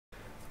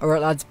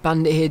Alright lads,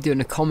 Bandit here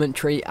doing a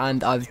commentary,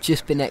 and I've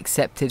just been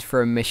accepted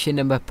for a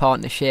Machinima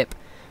Partnership.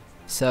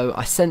 So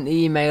I sent the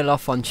email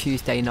off on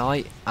Tuesday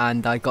night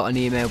and I got an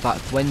email back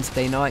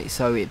Wednesday night,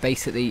 so it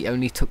basically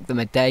only took them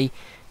a day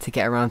to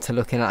get around to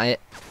looking at it.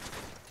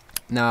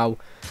 Now,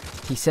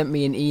 he sent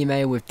me an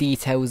email with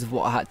details of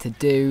what I had to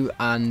do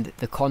and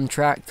the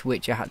contract,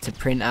 which I had to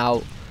print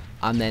out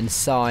and then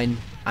sign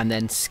and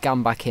then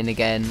scan back in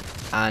again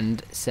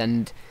and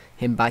send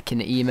him back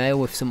an email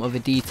with some other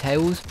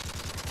details.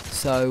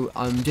 So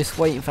I'm just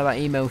waiting for that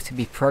email to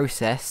be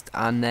processed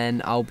and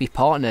then I'll be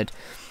partnered.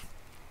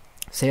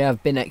 So yeah,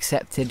 I've been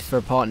accepted for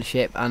a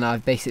partnership and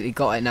I've basically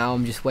got it now.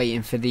 I'm just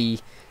waiting for the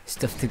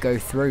stuff to go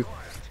through.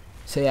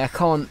 So yeah, I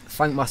can't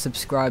thank my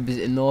subscribers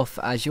enough,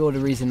 as you're the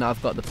reason that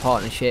I've got the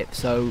partnership.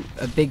 So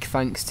a big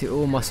thanks to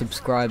all my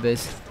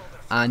subscribers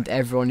and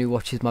everyone who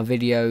watches my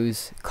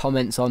videos,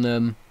 comments on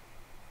them,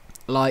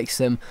 likes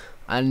them,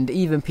 and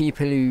even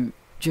people who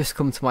just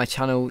come to my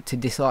channel to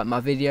dislike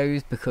my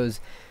videos because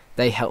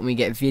they help me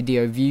get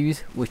video views,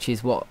 which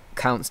is what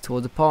counts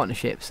towards a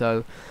partnership.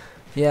 So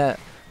yeah,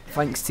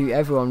 thanks to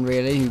everyone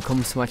really who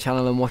comes to my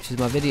channel and watches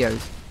my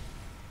videos.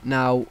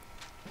 Now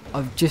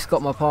I've just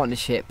got my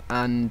partnership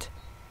and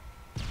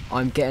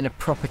I'm getting a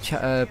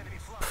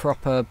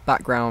proper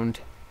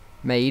background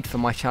made for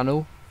my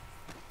channel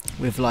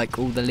with like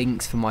all the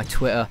links for my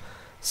Twitter,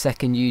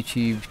 second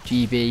YouTube,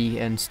 GB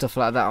and stuff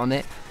like that on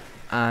it.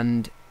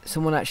 And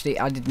someone actually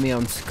added me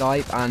on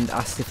Skype and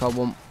asked if I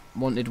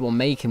wanted one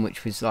making,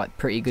 which was like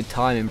pretty good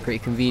timing, pretty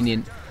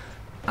convenient.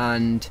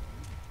 And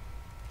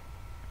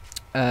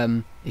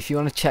if you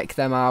want to check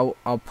them out,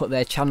 I'll put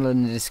their channel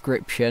in the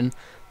description.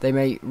 They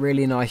make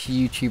really nice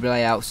YouTube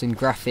layouts and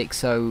graphics,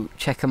 so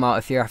check them out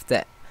if you're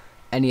after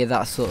any of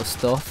that sort of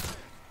stuff.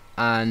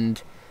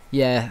 And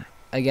yeah,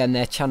 again,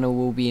 their channel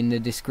will be in the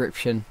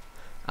description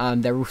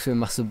and they're also in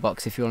my sub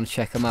box if you want to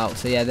check them out.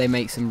 So yeah, they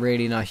make some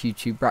really nice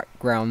YouTube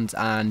backgrounds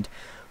and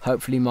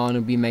hopefully mine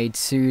will be made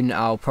soon.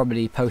 I'll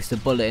probably post a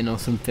bulletin or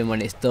something when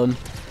it's done,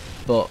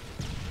 but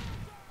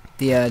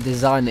the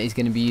design that he's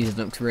going to be using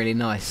looks really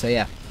nice. So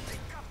yeah,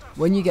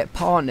 when you get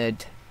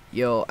partnered,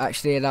 you're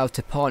actually allowed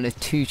to partner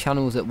 2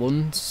 channels at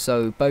once.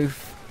 So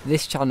both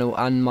this channel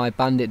and my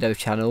banditbrah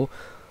channel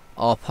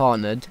are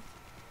partnered.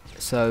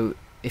 So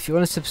if you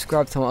want to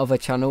subscribe to my other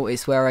channel,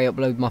 it's where I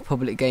upload my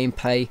public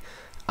gameplay,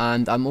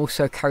 and I'm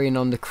also carrying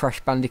on the Crash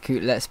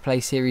Bandicoot Let's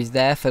Play series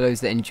there for those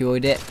that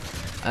enjoyed it.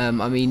 I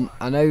mean,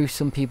 I know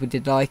some people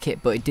did like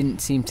it, but it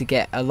didn't seem to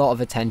get a lot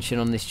of attention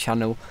on this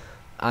channel,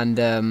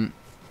 and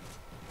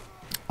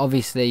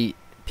obviously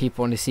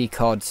people want to see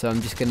COD, so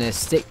I'm just going to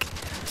stick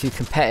to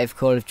competitive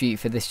Call of Duty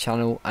for this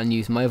channel and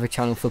use my other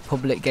channel for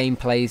public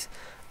gameplays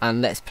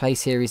and Let's Play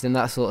series and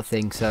that sort of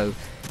thing. So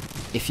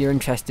if you're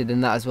interested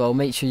in that as well,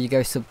 make sure you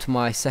go sub to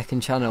my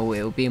second channel.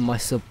 It will be in my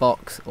sub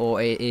box,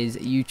 or it is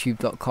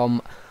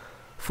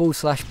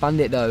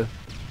youtube.com/banditbrah.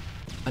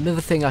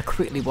 Another thing I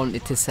quickly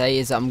wanted to say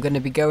is that I'm going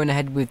to be going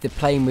ahead with the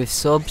playing with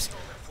subs.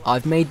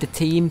 I've made the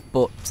team,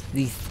 but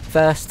the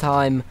first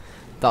time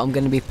that I'm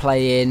going to be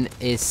playing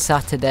is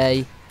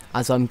Saturday,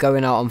 as I'm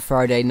going out on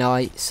Friday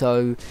night.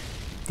 So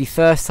the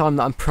first time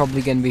that I'm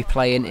probably going to be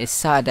playing is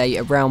Saturday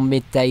around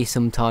midday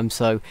sometime.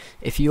 So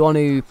if you want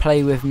to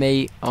play with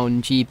me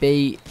on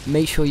GB,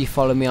 make sure you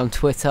follow me on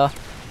Twitter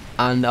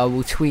and I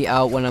will tweet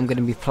out when I'm going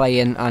to be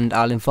playing and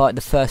I'll invite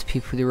the first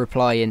people to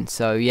reply in.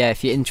 So yeah,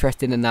 if you're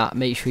interested in that,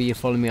 make sure you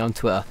follow me on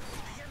Twitter.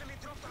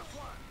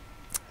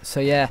 So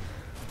yeah,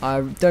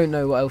 I don't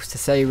know what else to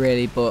say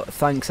really, but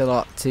thanks a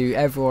lot to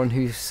everyone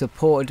who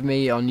supported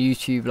me on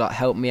YouTube, like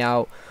helped me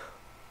out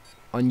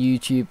on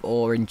YouTube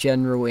or in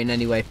general in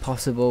any way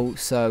possible.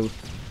 So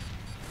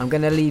I'm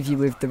going to leave you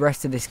with the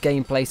rest of this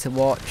gameplay to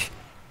watch.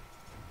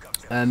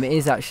 It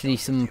is actually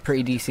some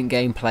pretty decent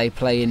gameplay,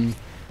 playing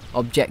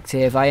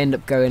objective. I end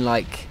up going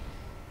like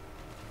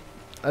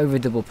over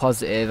double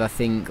positive, I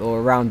think,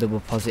 or around double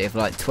positive,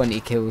 like 20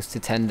 kills to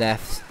 10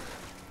 deaths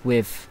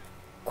with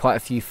quite a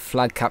few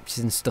flag captures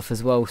and stuff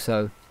as well.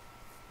 So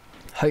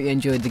hope you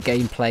enjoyed the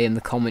gameplay and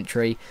the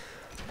commentary,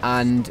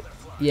 and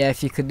yeah,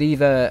 if you could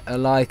leave a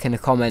like and a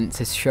comment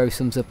to show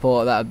some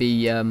support, that'd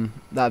be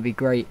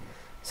great.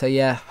 So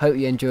yeah, hope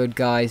you enjoyed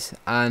guys,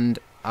 and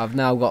I've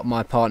now got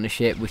my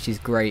partnership, which is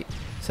great.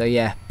 So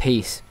yeah,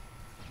 peace.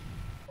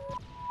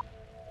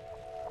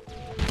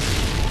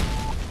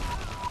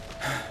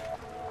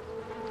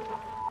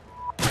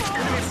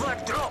 Enemy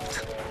flag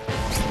dropped.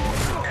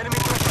 Enemy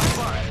pressure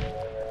flag.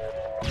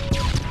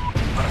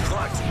 Our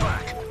flag's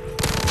back.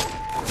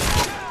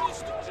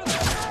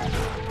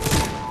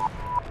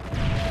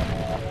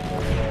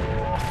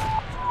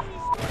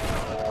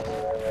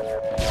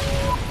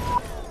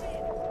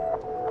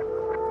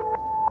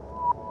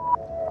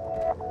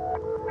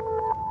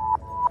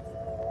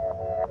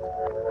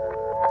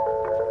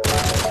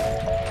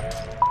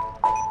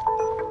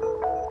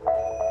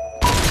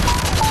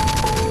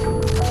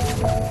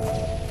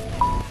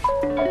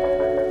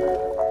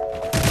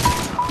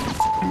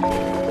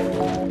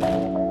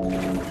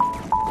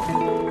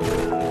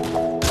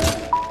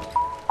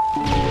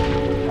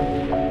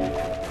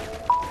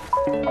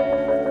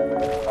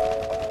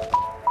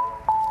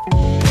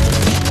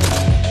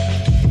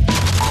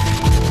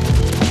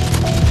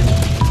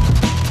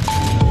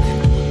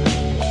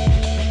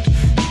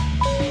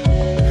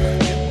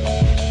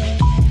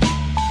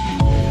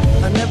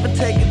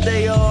 Take a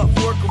day off,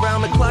 work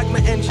around the clock, my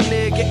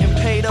engineer getting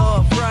paid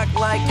off. Rock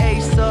like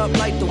Ace up,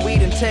 like the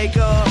weed and take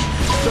off.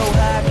 So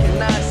high,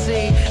 cannot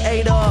see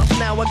Adolf.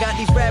 Now I got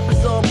these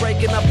rappers all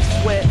breaking up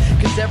a sweat.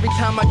 Cause every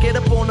time I get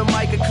up on the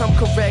mic, I come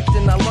correct.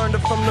 And I learned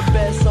it from the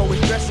best,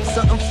 always dressing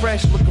something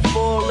fresh. Looking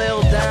for a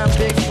little dime,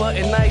 big butt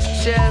and nice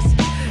chest.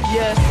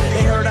 Yes,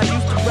 they heard I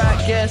used to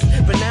rock guests,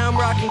 but now I'm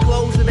rocking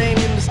clothes that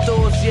ain't in the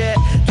stores yet.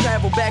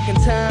 Travel back in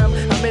time,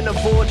 I'm in a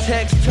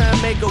vortex, trying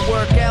to make it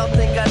work out,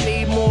 think I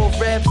need more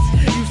reps.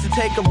 Used to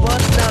take a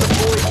bus, now the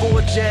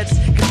board jets.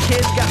 Cause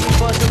kids got me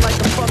buzzing like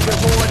a fucking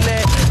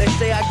hornet. They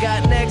say I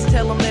got next,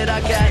 tell them that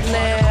I got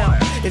now.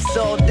 It's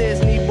all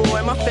Disney,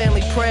 boy, my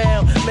family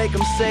proud. Make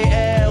them say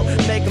L,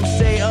 make them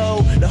say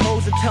O. The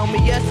hoes that tell me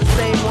yes, the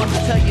same ones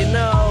that tell you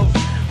no.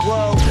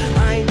 Whoa,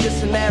 I ain't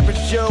just an average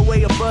Joe,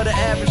 way above the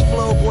average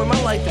flow. Boy,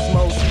 my life is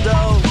most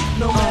dope.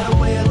 No matter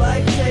where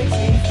life takes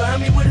me,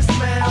 find me with a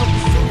smile.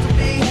 Soon to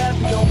be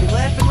happy, don't be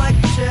laughing like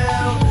a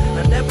child.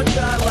 I never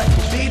thought life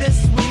would be this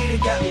sweet.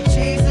 It got me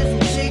cheesing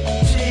from cheek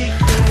to cheek.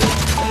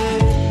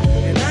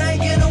 And I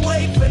ain't gonna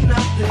wait for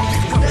nothing,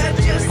 cause that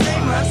just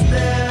ain't my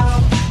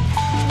style.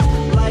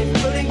 Life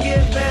couldn't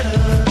get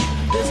better.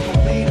 This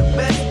gon' be the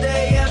best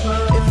day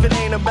ever. If it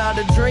ain't about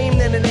a dream,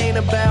 then it ain't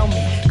about me.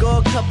 Go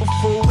a couple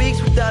full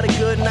weeks without a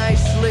good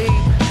night's sleep.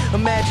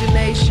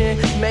 Imagination,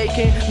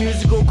 making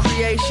musical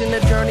creation, the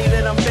journey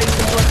that I'm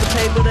facing, plus the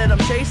paper that I'm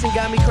chasing,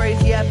 got me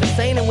crazy after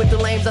saying it with the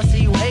lames. I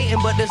see you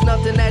hating, but there's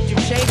nothing that you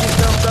changing.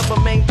 Thumbs up,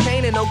 I'm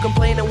maintaining, no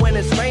complaining when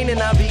it's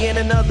raining. I'll be in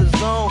another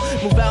zone,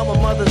 move out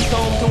my mother's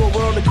home to a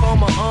world to call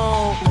my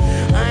own.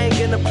 I ain't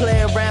gonna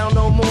play around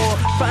no more.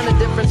 Find a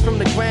difference from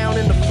the ground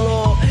and the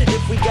floor.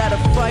 If we gotta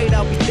fight,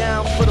 I'll be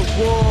down for the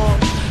war.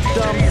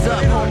 Thumbs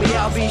up, homie,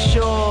 I'll be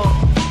sure.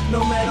 No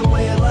matter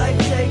where life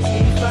takes